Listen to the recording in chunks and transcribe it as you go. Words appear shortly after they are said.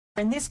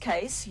In this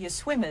case, your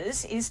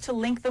swimmers is to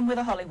link them with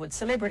a Hollywood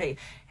celebrity,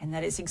 and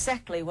that is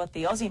exactly what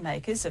the Aussie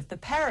makers of the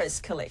Paris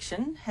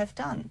collection have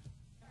done.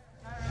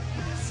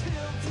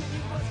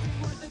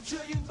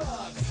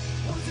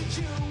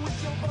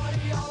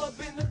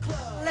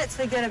 Let's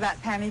forget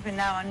about Pammy for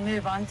now and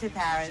move on to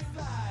Paris.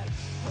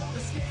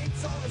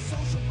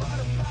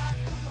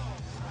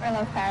 I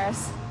love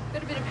Paris.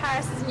 Got a bit of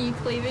Paris's new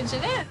cleavage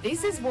in it.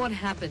 This is what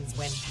happens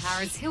when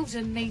Paris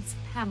Hilton meets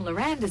Pamela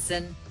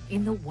Anderson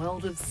in the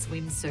world of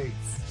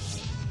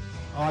swimsuits.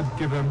 I'd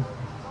give him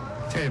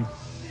 10.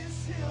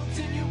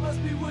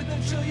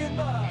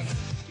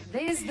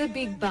 There's the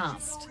big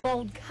bust,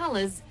 bold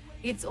colours,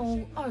 it's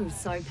all oh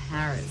so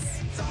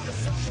Paris.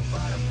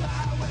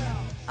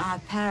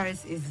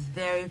 Paris is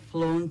very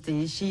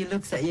flaunty. She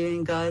looks at you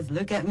and goes,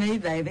 look at me,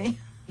 baby.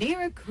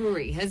 Neera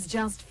Khoury has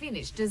just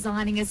finished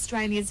designing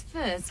Australia's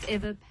first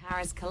ever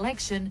Paris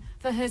collection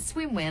for her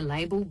swimwear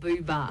label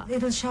Boobah.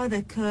 It'll show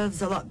the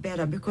curves a lot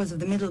better because of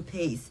the middle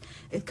piece.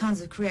 It kind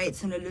of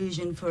creates an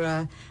illusion for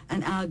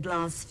an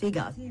hourglass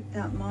figure.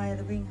 Admire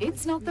the wing.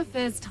 It's not the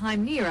first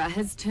time Neera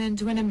has turned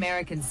to an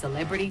American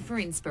celebrity for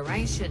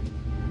inspiration.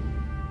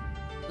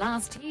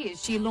 Last year,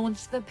 she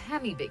launched the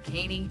Pammy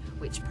Bikini,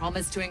 which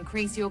promised to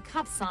increase your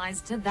cup size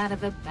to that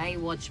of a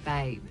Baywatch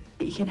babe.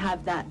 You can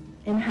have that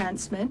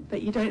enhancement,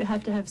 but you don't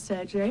have to have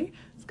surgery.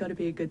 It's got to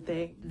be a good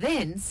thing.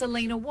 Then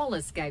Selena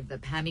Wallace gave the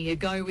Pammy a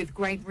go with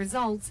great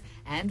results,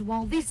 and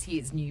while this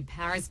year's new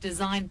Paris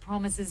design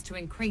promises to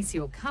increase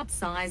your cup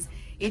size,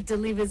 it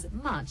delivers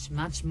much,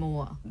 much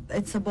more.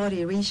 It's a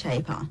body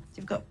reshaper.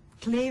 You've got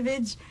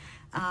cleavage,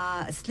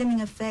 a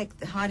slimming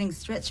effect, hiding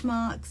stretch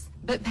marks.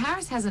 But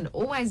Paris hasn't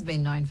always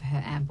been known for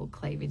her ample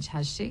cleavage,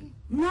 has she?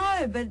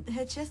 No, but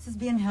her chest has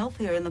been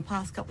healthier in the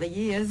past couple of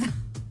years.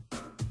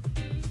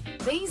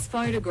 These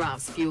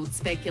photographs fueled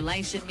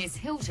speculation Miss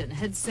Hilton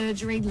had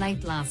surgery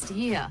late last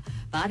year,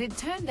 but it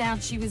turned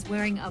out she was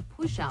wearing a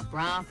push-up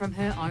bra from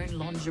her own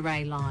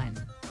lingerie line.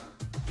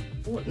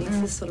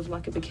 This is sort of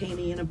like a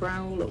bikini and a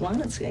bra all at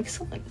once. It's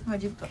excellent.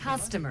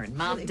 Customer and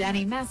mum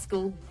Danny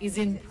Maskell is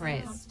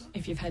impressed.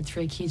 If you've had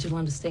 3 kids, you'll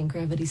understand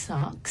gravity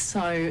sucks,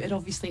 so it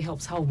obviously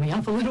helps hold me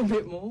up a little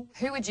bit more.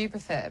 Who would you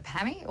prefer,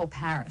 Pammy or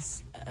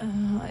Paris?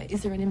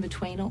 Is there an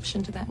in-between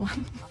option to that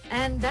one?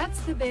 And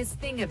that's the best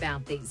thing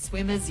about these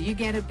swimmers, you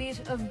get a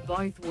bit of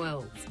both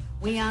worlds.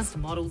 We asked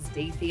models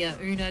Deethia,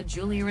 Una,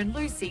 Julia and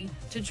Lucy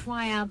to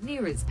try out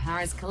Neera's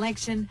Paris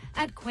collection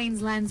at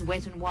Queensland's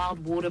Wet and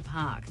Wild Water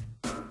Park.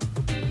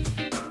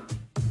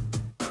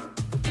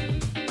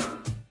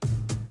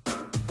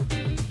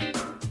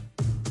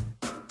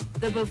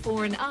 The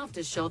before and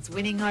after shots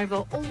winning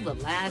over all the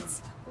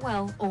lads,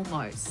 well,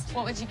 almost.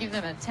 What would you give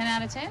them, a 10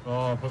 out of 10?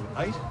 Oh, probably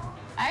 8.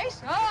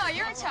 8? Oh,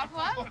 you're a tough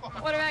one.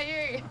 What about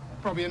you?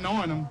 Probably a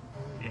 9.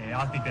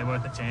 Yeah, I think they're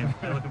worth a 10.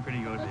 They're looking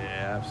pretty good.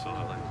 Yeah,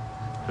 absolutely.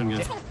 Couldn't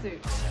get...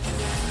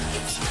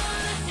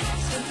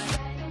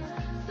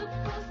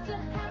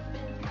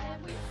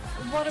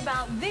 What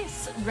about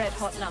this red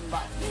hot number?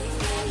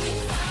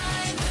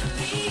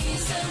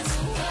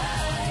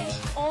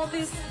 Or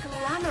this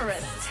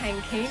glamorous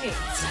tankini?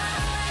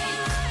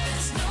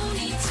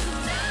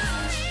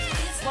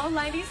 Well,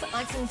 ladies,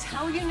 I can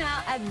tell you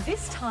now at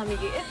this time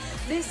of year,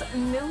 this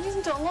 $1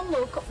 million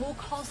look will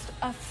cost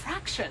a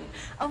fraction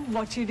of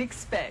what you'd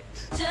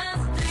expect.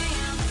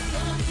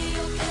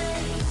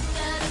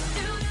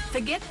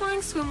 Forget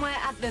wearing swimwear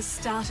at the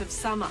start of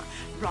summer.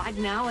 Right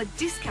now, at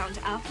discount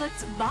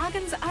outlets,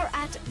 bargains are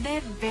at their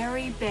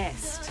very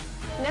best.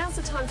 Now's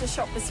the time to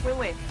shop for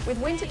swimwear. With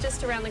winter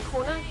just around the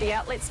corner, the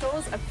outlet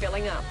stores are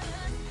filling up.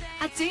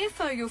 At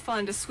DFO, you'll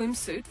find a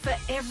swimsuit for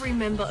every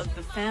member of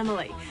the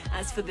family.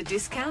 As for the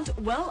discount,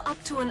 well,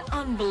 up to an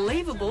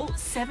unbelievable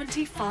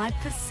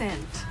 75%.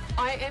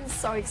 I am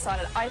so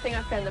excited. I think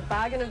I found the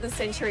bargain of the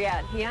century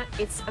out here.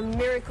 It's a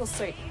miracle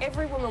suit.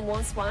 Every woman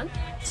wants one.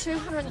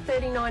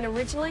 $239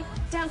 originally,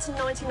 down to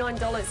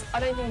 $99. I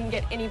don't think you can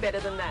get any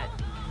better than that.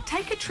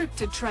 Take a trip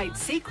to Trade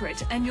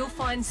Secret and you'll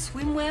find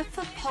swimwear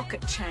for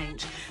pocket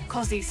change.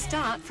 Cozies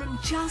start from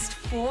just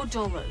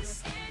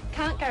 $4.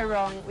 Can't go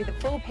wrong with a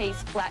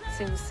full-piece black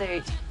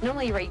swimsuit.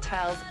 Normally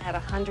retails at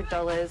 $100,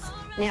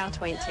 now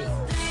 $20.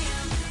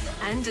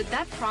 And at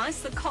that price,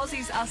 the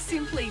Cozies are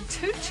simply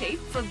too cheap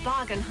for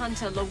bargain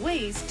hunter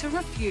Louise to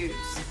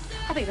refuse.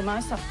 I think the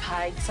most I've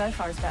paid so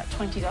far is about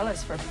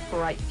 $20 for a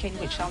great bikini,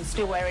 which I'm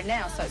still wearing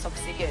now, so it's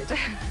obviously good.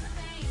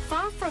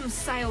 Far from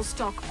sale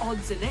stock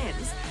odds and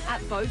ends,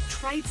 at both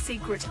Trade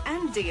Secret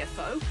and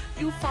DFO,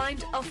 you'll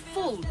find a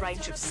full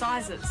range of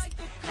sizes.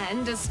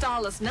 And as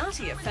stylist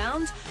Natia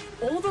found,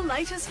 all the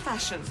latest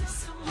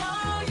fashions.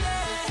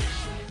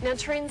 Now,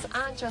 trends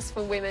aren't just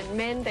for women.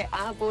 Men, there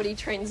are body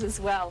trends as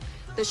well.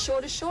 The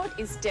shorter short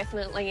is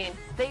definitely in.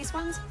 These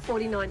ones,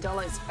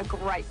 $49, a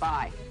great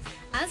buy.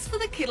 As for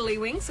the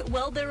kiddlywinks,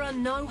 well, there are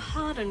no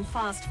hard and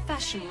fast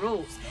fashion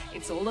rules.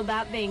 It's all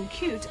about being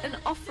cute and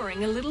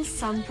offering a little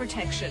sun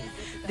protection.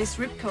 This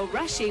Ripco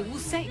Rashi will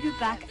set you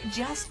back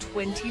just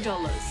 $20.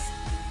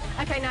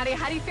 Okay, Nadia,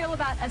 how do you feel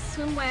about a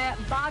swimwear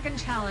bargain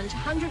challenge?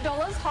 $100,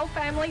 whole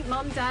family,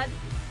 mum, dad?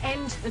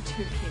 And the 2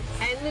 kids.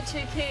 And the 2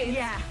 kids.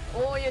 Yeah.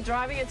 Oh, you're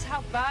driving a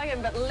tough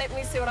bargain, but let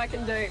me see what I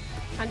can do.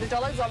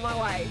 $100 on my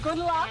way. Good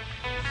luck.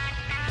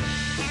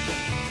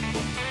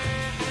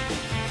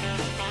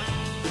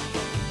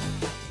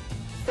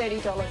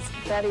 $30.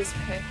 That is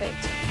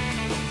perfect.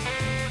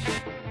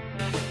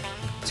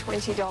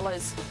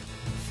 $20.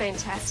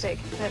 Fantastic.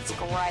 That's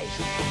great.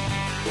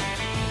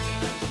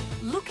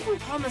 Looking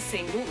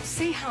promising. We'll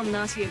see how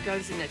Natia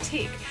goes in a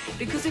tick,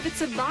 because if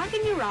it's a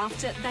bargain you're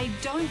after, they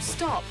don't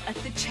stop at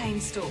the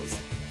chain stores.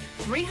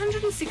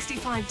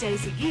 365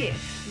 days a year,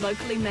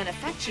 locally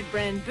manufactured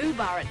brand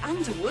Boobah at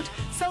Underwood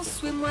sells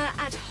swimwear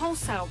at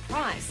wholesale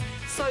price,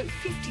 so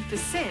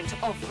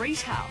 50% off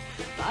retail.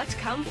 But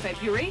come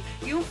February,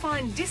 you'll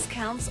find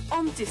discounts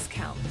on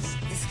discounts.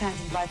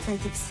 Discounted by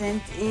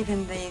 20%,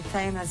 even the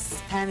famous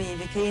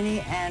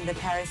Bikini and the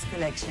Paris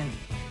collection,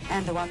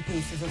 and the one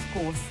pieces, of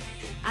course.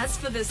 As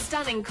for the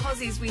stunning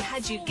cozies we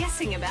had you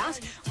guessing about,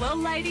 well,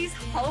 ladies,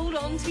 hold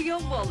on to your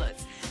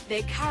wallets.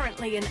 They're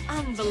currently an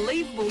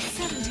unbelievable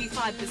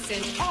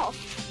 75% off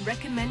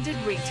recommended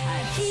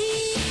retail.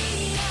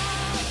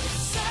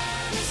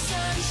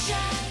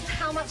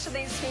 How much are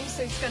these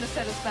swimsuits going to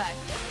set us back?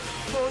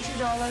 $40,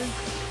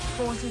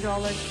 $40,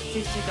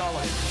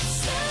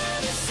 $50.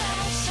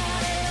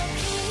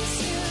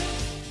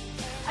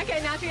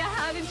 Okay, Natia,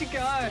 how did you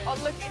go? Oh,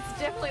 look, it's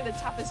definitely the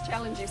toughest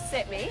challenge you've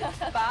set me,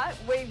 but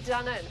we've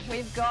done it.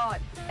 We've got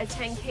a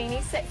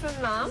tankini set for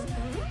Mum,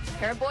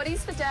 pair of boardies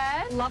for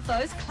Dad. Love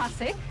those,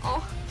 classic.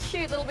 Oh,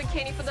 cute little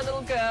bikini for the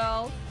little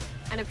girl,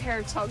 and a pair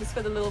of togs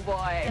for the little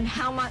boy. And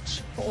how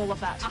much for all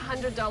of that?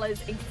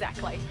 $100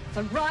 exactly.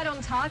 So right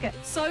on target.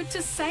 So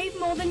to save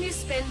more than you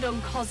spend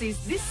on cozies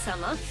this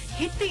summer,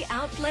 hit the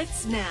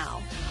outlets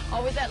now.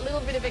 Oh, with that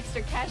little bit of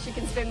extra cash, you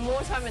can spend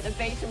more time at the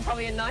beach and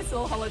probably a nice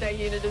little holiday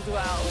unit as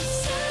well.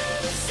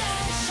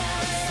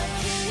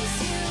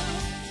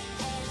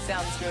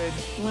 Sounds good.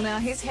 Well, now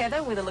here's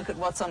Heather with a look at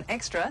what's on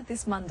Extra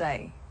this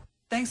Monday.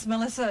 Thanks,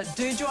 Melissa.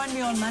 Do join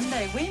me on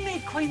Monday. We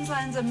meet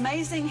Queensland's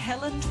amazing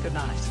Helen. Good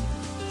night.